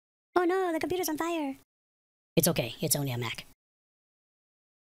Oh no, the computer's on fire. It's okay, it's only a Mac.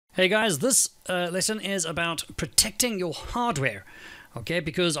 Hey guys, this lesson is about protecting your hardware. Okay,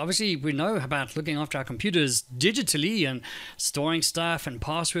 because obviously we know about looking after our computers digitally and storing stuff and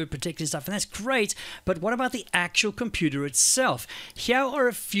password protecting stuff, and that's great, but what about the actual computer itself? Here are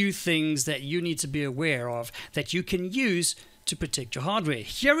a few things that you need to be aware of that you can use to protect your hardware.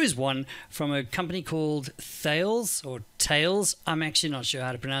 Here is one from a company called Thales or Tails. I'm actually not sure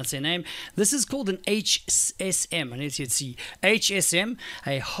how to pronounce their name. This is called an HSM. I need to see HSM,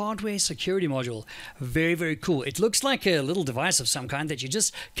 a hardware security module. Very, very cool. It looks like a little device of some kind that you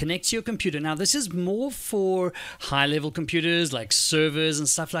just connect to your computer. Now, this is more for high-level computers like servers and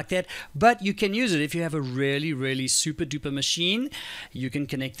stuff like that, but you can use it if you have a really, really super-duper machine. You can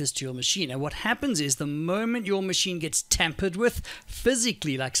connect this to your machine. And what happens is the moment your machine gets tampered with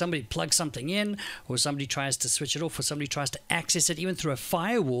physically, like somebody plugs something in or somebody tries to switch it off or somebody tries to access it even through a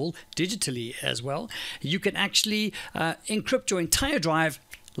firewall digitally as well, you can actually encrypt your entire drive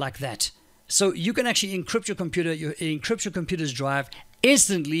like that. So you can actually encrypt your computer's drive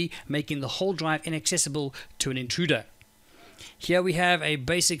instantly, making the whole drive inaccessible to an intruder. Here we have a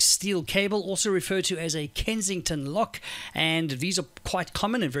basic steel cable, also referred to as a Kensington lock, and these are quite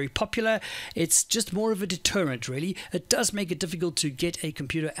common and very popular. It's just more of a deterrent, really. It does make it difficult to get a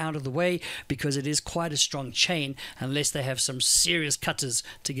computer out of the way because it is quite a strong chain unless they have some serious cutters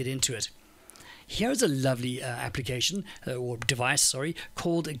to get into it. Here's a lovely application or device, sorry,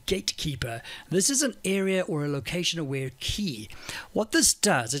 called a gatekeeper. This is an area or a location-aware key. What this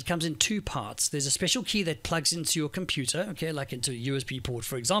does, it comes in two parts. There's a special key that plugs into your computer, okay, like into a USB port,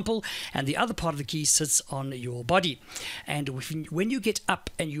 for example, and the other part of the key sits on your body. And when you get up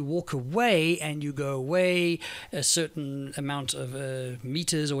and you walk away and you go away a certain amount of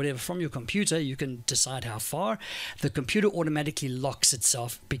meters or whatever from your computer, you can decide how far, the computer automatically locks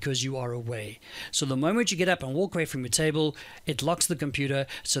itself because you are away. So the moment you get up and walk away from your table, it locks the computer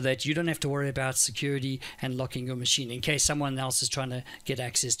so that you don't have to worry about security and locking your machine in case someone else is trying to get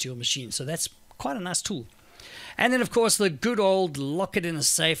access to your machine. So that's quite a nice tool. And then, of course, the good old lock it in a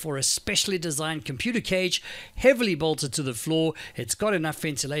safe or a specially designed computer cage, heavily bolted to the floor. It's got enough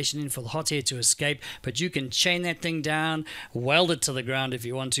ventilation in for the hot air to escape, but you can chain that thing down, weld it to the ground if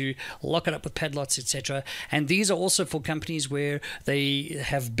you want to, lock it up with padlocks, etc. And these are also for companies where they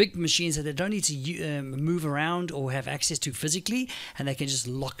have big machines that they don't need to move around or have access to physically, and they can just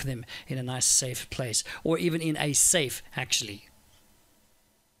lock them in a nice safe place, or even in a safe, actually.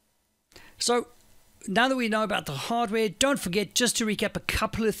 So, now that we know about the hardware, don't forget just to recap a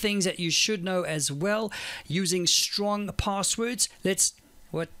couple of things that you should know as well. Using strong passwords.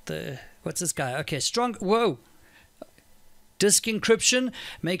 What's this guy? Okay, whoa. Disk encryption.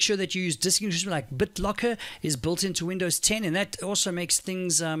 Make sure that you use disk encryption like BitLocker is built into Windows 10, and that also makes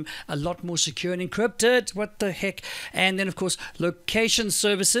things a lot more secure and encrypted. What the heck? And then, of course, location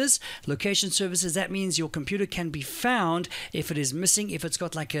services. Location services, that means your computer can be found if it is missing, if it's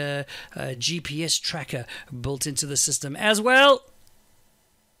got like a GPS tracker built into the system as well.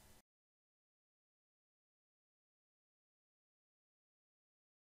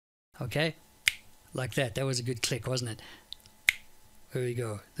 Okay, like that. That was a good click, wasn't it? There we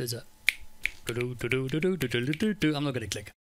go. There's a I'm not going to click.